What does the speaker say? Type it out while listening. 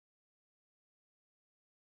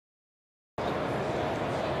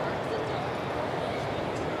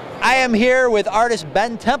I am here with artist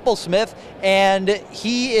Ben Templesmith, and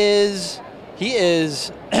he is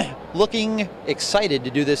looking excited to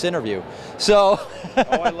do this interview. So, oh,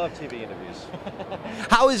 I love TV interviews.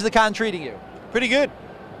 How is the con treating you? Pretty good.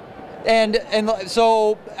 And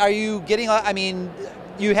so, are you getting? I mean,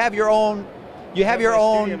 you have your own. You have your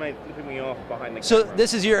own. Studio mate flipping me off behind the so camera.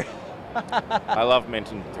 this is your. I love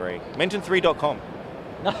Menton 3. Menton3.com.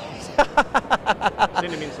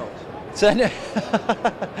 Send him insults. So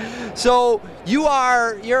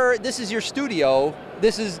this is your studio.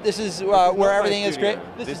 This is where everything is great.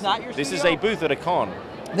 This is not your studio? This is a booth at a con.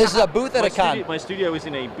 This is a booth at a con. My studio is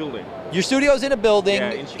in a building. Your studio's in a building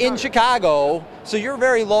in Chicago, so you're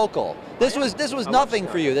very local. This was nothing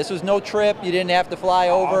for you. This was no trip. You didn't have to fly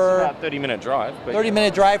over. It's about a 30-minute drive.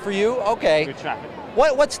 30-minute drive for you? Okay. Good traffic.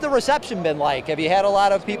 What's the reception been like? Have you had a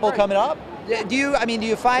lot of people coming up? Do you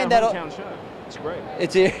find that? It's a hometown show. It's great.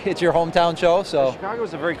 It's your hometown show, so. Chicago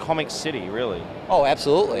is a very comic city, really. Oh,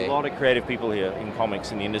 absolutely. A lot of creative people here in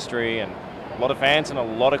comics in the industry, and a lot of fans, and a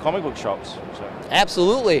lot of comic book shops. So.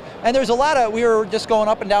 Absolutely, and there's a lot of. We were just going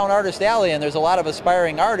up and down Artist Alley, and there's a lot of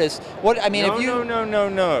aspiring artists. No.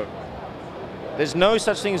 There's no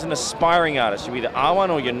such thing as an aspiring artist. You either are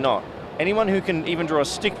one or you're not. Anyone who can even draw a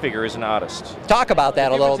stick figure is an artist. Talk about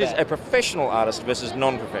that a little bit. The difference is a professional artist versus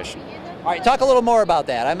non-professional. All right, talk a little more about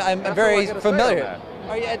that. I'm very familiar.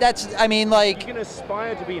 You can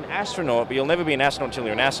aspire to be an astronaut, but you'll never be an astronaut until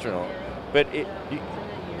you're an astronaut. But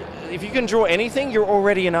if you can draw anything, you're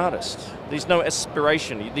already an artist. There's no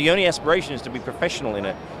aspiration. The only aspiration is to be professional in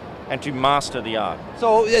it and to master the art.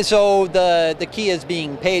 So the key is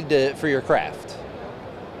being paid for your craft.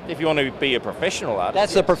 If you want to be a professional artist.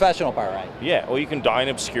 That's the professional part, right? Yeah, or you can die in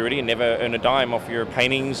obscurity and never earn a dime off your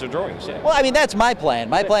paintings or drawings. Yeah. Well, I mean, that's my plan.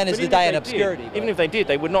 My plan is to die in obscurity. Even if they did,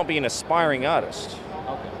 they would not be an aspiring artist.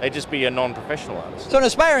 Okay. They'd just be a non-professional artist. So an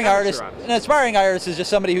aspiring artist is just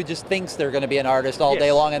somebody who just thinks they're going to be an artist all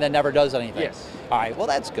day long and then never does anything. Yes. All right, well,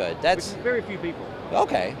 that's good. That's very few people.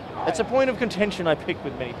 Okay. It's a point of contention I pick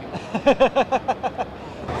with many people.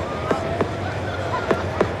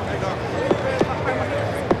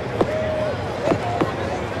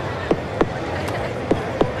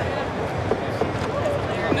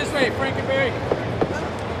 Frankenberry.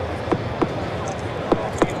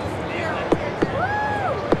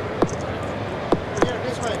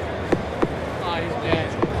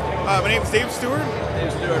 My name's Dave Stewart.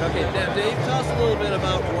 Dave Stewart. Okay, Dave, tell us a little bit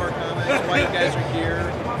about Roar Comics, why you guys are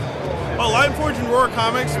here. Well, Limeforge and Roar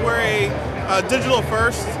Comics, we're a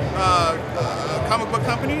digital-first comic book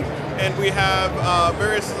company, and we have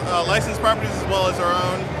various licensed properties as well as our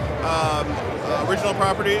own original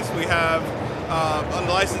properties. We have on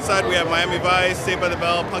the license side, we have Miami Vice, Saved by the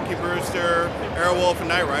Bell, Punky Brewster, Airwolf, and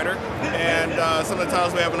Knight Rider. And some of the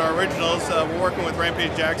titles we have in our originals, we're working with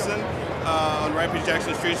Rampage Jackson. On Rampage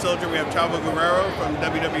Jackson Street Soldier, we have Chavo Guerrero from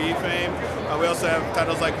WWE fame. We also have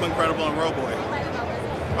titles like Quincredible and Roboy.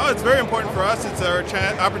 Oh, it's very important for us. It's our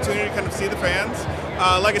opportunity to kind of see the fans.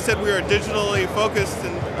 Like I said, we are a digitally focused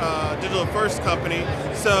and digital-first company.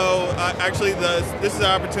 So actually, this is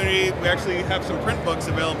our opportunity. We actually have some print books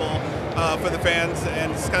available for the fans,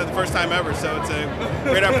 and it's kind of the first time ever. So it's a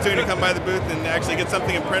great opportunity to come by the booth and actually get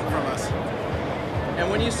something in print from us. And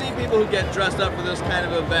when you see people who get dressed up for this kind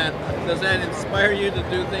of event, does that inspire you to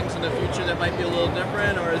do things in the future that might be a little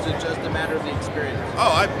different, or is it just a matter of the experience? Oh,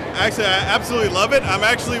 I absolutely love it. I'm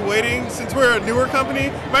actually waiting, since we're a newer company,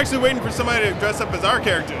 I'm actually waiting for somebody to dress up as our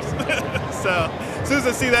characters. So as soon as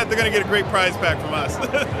I see that, they're going to get a great prize pack from us.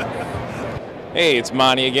 Hey, it's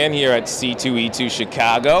Monty again here at C2E2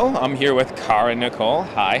 Chicago. I'm here with Cara Nicole.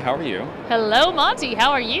 Hi, how are you? Hello, Monty.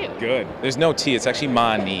 How are you? Good. There's no T. It's actually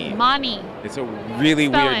Mani. Mani. It's a really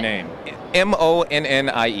weird name.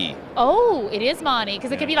 M-O-N-N-I-E. Oh, it is Mani,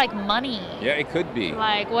 because it could be like money. Yeah, it could be.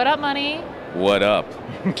 Like, what up, money? What up?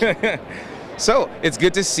 So, it's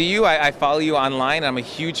good to see you. I follow you online. I'm a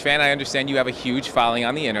huge fan. I understand you have a huge following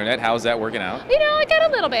on the internet. How's that working out? You know, I got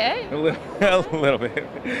a little bit. A little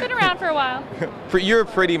bit. Been around for a while. You're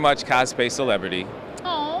pretty much cosplay celebrity.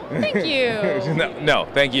 Oh, thank you. No,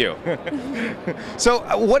 thank you. So,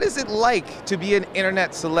 what is it like to be an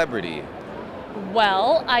internet celebrity?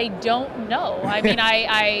 Well, I don't know. I mean,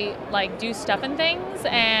 I like do stuff and things,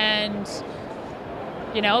 and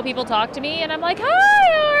you know, people talk to me, and I'm like, hi,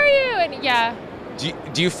 how are you? And yeah.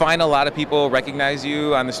 Do you find a lot of people recognize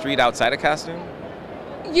you on the street outside of costume?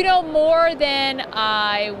 You know, more than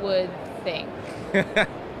I would think.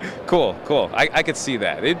 Cool. I could see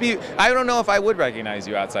that. I don't know if I would recognize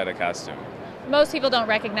you outside of costume. Most people don't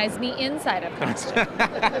recognize me inside of costume. Like,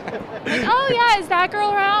 oh yeah, is that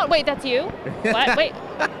girl around? Wait, that's you? What? Wait.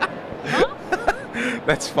 Huh?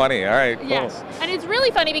 That's funny. All right, cool. Yes, and it's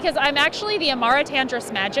really funny because I'm actually the Amara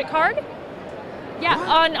Tantris Magic card. Yeah,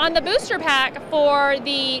 on the booster pack for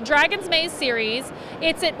the Dragon's Maze series,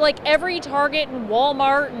 it's at like every Target and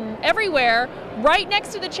Walmart and everywhere, right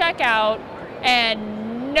next to the checkout,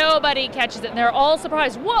 and nobody catches it. And they're all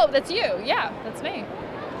surprised. Whoa, that's you. Yeah, that's me.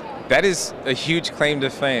 That is a huge claim to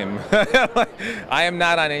fame. I am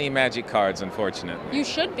not on any magic cards, unfortunately. You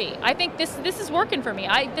should be. I think this is working for me.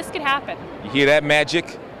 This could happen. You hear that,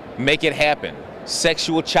 Magic? Make it happen.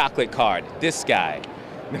 Sexual chocolate card. This guy.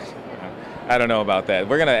 I don't know about that.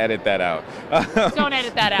 We're going to edit that out. Don't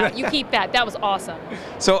edit that out. You keep that. That was awesome.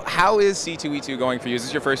 So how is C2E2 going for you? Is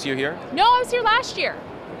this your first year here? No, I was here last year.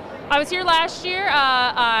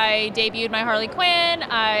 I debuted my Harley Quinn,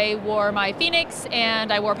 I wore my Phoenix,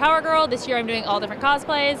 and I wore Power Girl. This year I'm doing all different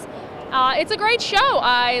cosplays. It's a great show.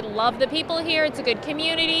 I love the people here. It's a good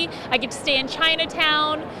community. I get to stay in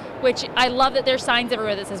Chinatown, which I love that there's signs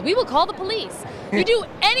everywhere that says, "We will call the police." You do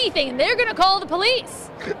anything, they're going to call the police.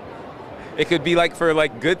 It could be like for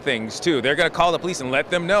like good things too. They're gonna call the police and let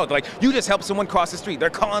them know. They're like, you just helped someone cross the street. They're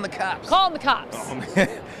calling the cops. Calling the cops. Oh,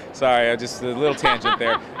 sorry, just a little tangent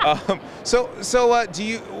there.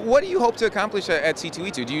 What do you hope to accomplish at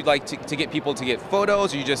C2E2? Do you like to get people to get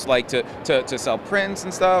photos, or you just like to sell prints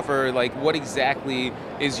and stuff, or like what exactly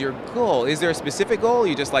is your goal? Is there a specific goal? Or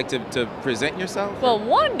you just like to present yourself? Well,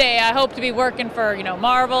 one day I hope to be working for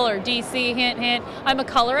Marvel or DC. Hint, hint. I'm a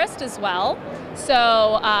colorist as well.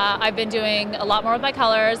 So I've been doing a lot more with my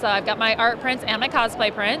colors. I've got my art prints and my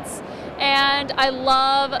cosplay prints. And I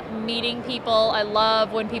love meeting people. I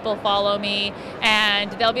love when people follow me and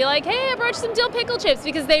they'll be like, hey, I brought you some dill pickle chips,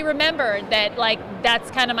 because they remembered that that's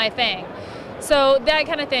kind of my thing. So that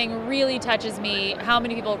kind of thing really touches me, how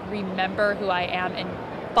many people remember who I am and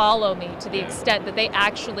follow me to the extent that they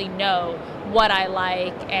actually know what I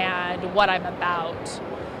like and what I'm about.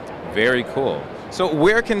 Very cool. So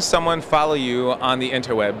where can someone follow you on the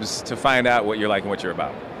interwebs to find out what you're like and what you're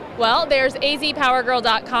about? Well, there's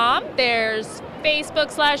azpowergirl.com. There's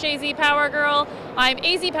Facebook/azpowergirl. I'm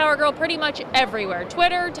azpowergirl pretty much everywhere.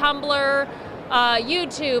 Twitter, Tumblr,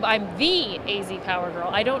 YouTube. I'm the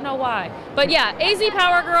azpowergirl. I don't know why. But yeah,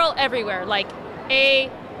 azpowergirl everywhere. Like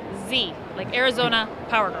AZ, like Arizona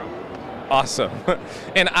Power Girl. Awesome.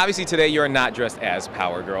 And obviously today you're not dressed as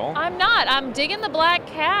Power Girl. I'm not. I'm digging the black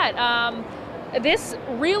cat. This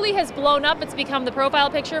really has blown up. It's become the profile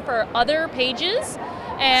picture for other pages.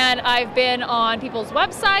 And I've been on people's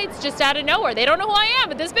websites just out of nowhere. They don't know who I am,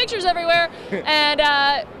 but this picture's everywhere. And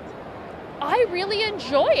I really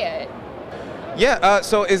enjoy it. Yeah,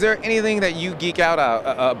 so is there anything that you geek out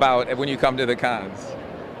about when you come to the cons?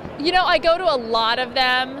 I go to a lot of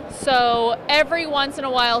them, so every once in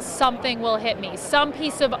a while something will hit me. Some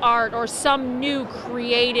piece of art or some new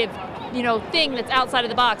creative thing that's outside of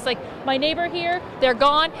the box. Like my neighbor here, they're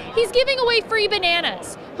gone. He's giving away free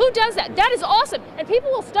bananas. Who does that? That is awesome. And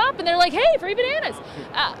people will stop and they're like, hey, free bananas.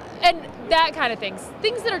 And that kind of things.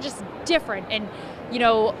 Things that are just different and,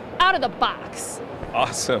 out of the box.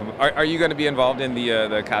 Awesome. Are you going to be involved in the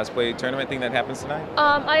cosplay tournament thing that happens tonight?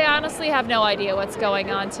 I honestly have no idea what's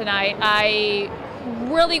going on tonight. I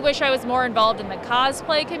really wish I was more involved in the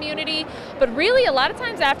cosplay community, but really a lot of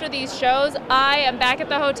times after these shows, I am back at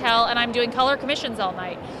the hotel and I'm doing color commissions all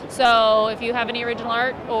night. So if you have any original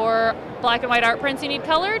art or black and white art prints you need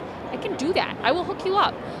colored, I can do that. I will hook you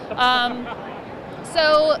up.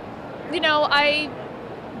 I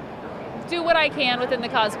do what I can within the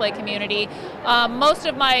cosplay community. Most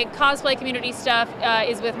of my cosplay community stuff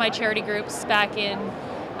is with my charity groups back in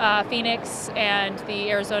Phoenix and the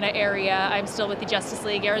Arizona area. I'm still with the Justice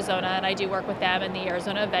League Arizona, and I do work with them and the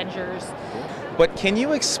Arizona Avengers. But can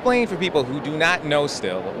you explain for people who do not know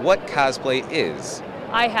still what cosplay is?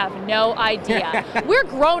 I have no idea. We're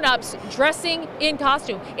grown-ups dressing in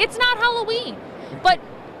costume. It's not Halloween, but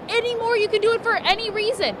anymore you can do it for any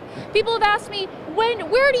reason. People have asked me,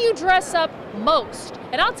 where do you dress up most?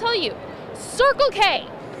 And I'll tell you, Circle K.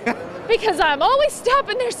 Because I'm always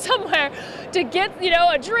stopping there somewhere to get,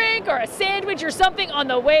 a drink or a sandwich or something on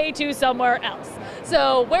the way to somewhere else.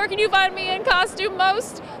 So where can you find me in costume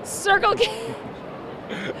most? Circle K.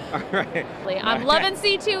 All right. I'm loving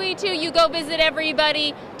C2E2. You go visit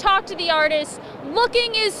everybody, talk to the artists.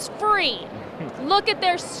 Looking is free. Look at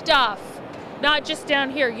their stuff. Not just down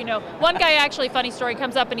here, One guy actually, funny story,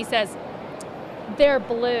 comes up and he says, they're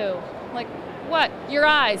blue. I'm like, what? Your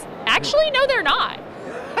eyes? Actually, no, they're not.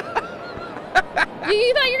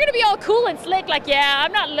 You thought you're going to be all cool and slick, like, yeah,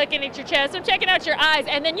 I'm not looking at your chest, I'm checking out your eyes,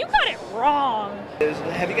 and then you got it wrong.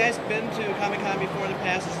 Have you guys been to Comic-Con before in the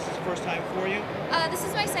past? Is this the first time for you? This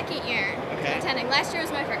is my second year attending. Last year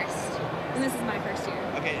was my first. and this is my first year.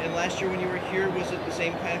 Okay, and last year when you were here, was it the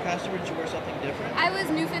same kind of costume, or did you wear something different? I was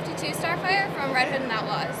New 52 Starfire from Red Hood and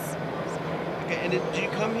Outlaws. Okay, and did you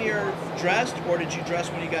come here dressed, or did you dress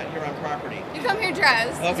when you got here on property? You come here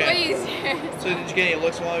dressed. Okay. It's way easier. So did you get any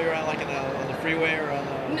looks while you were on, like, on the freeway or on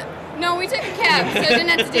the... No, we took a cab, so I didn't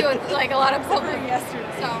have to deal with like a lot of public yesterday.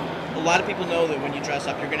 So a lot of people know that when you dress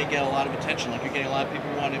up, you're going to get a lot of attention. Like, you're getting a lot of people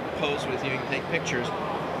who want to pose with you and take pictures.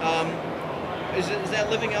 Is that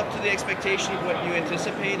living up to the expectation of what you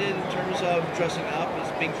anticipated in terms of dressing up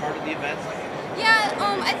as being part of the event? yeah,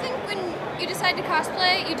 I think when you decide to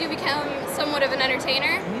cosplay, you do become somewhat of an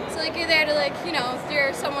entertainer. So like you're there to like, you know, if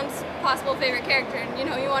you're someone's possible favorite character, and you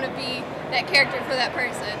know you want to be that character for that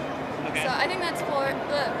person. Okay. So I think that's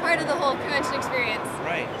part of the whole convention experience.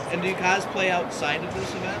 Right. And do you cosplay outside of this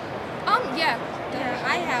event? Yeah. Yeah,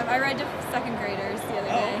 I have. I read to second graders the other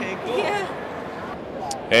day. Oh, okay, cool. Yeah.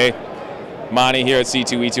 Hey, Monty here at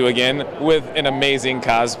C2E2 again with an amazing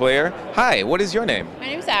cosplayer. Hi, what is your name? My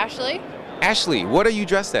name's Ashley. Ashley, what are you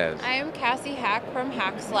dressed as? I am Cassie Hack from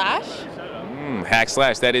Hack Slash. Hack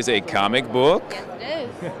Slash, that is a comic book? Yes,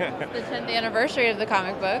 it is. It's the 10th anniversary of the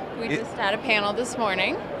comic book. We just had a panel this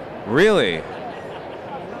morning. Really?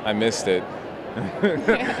 I missed it.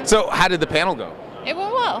 So how did the panel go? It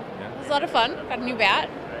went well. It was a lot of fun. Got a new bat.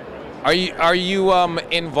 Are you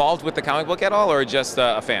involved with the comic book at all, or just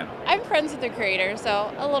a fan? I'm friends with the creator,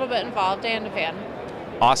 so a little bit involved and a fan.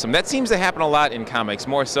 Awesome. That seems to happen a lot in comics,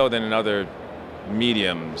 more so than in other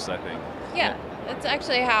mediums, I think. Yeah, that's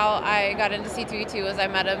actually how I got into C2E2 was I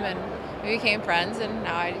met him and we became friends, and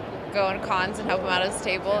now I go on cons and help him out at his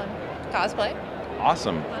table and cosplay.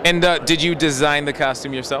 Awesome. And did you design the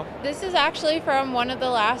costume yourself? This is actually from one of the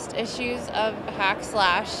last issues of Hack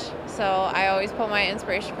Slash, so I always pull my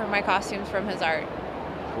inspiration from my costumes from his art.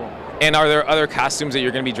 Cool. And are there other costumes that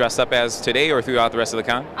you're going to be dressed up as today or throughout the rest of the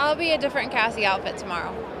con? I'll be a different Cassie outfit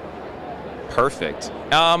tomorrow. Perfect.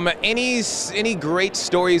 Any great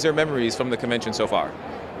stories or memories from the convention so far?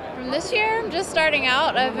 From this year, I'm just starting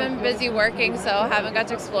out. I've been busy working, so haven't got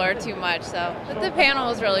to explore too much. But the panel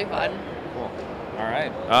was really fun. Cool. All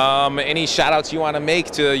right. Any shout outs you want to make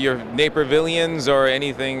to your Napervillians or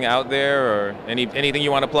anything out there, or anything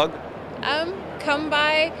you want to plug? Come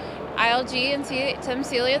by ILG and see Tim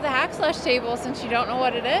Seeley at the Hack Slash table since you don't know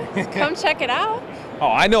what it is. Come check it out. Oh,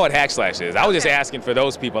 I know what Hack Slash is. I was just asking for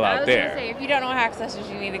those people out there. I was going to say, if you don't know what Hack Slash is,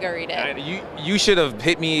 you need to go read it. You should have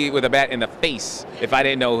hit me with a bat in the face if I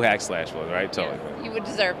didn't know who Hack Slash was, right? Totally. Yeah, you would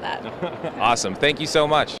deserve that. Awesome. Thank you so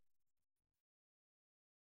much.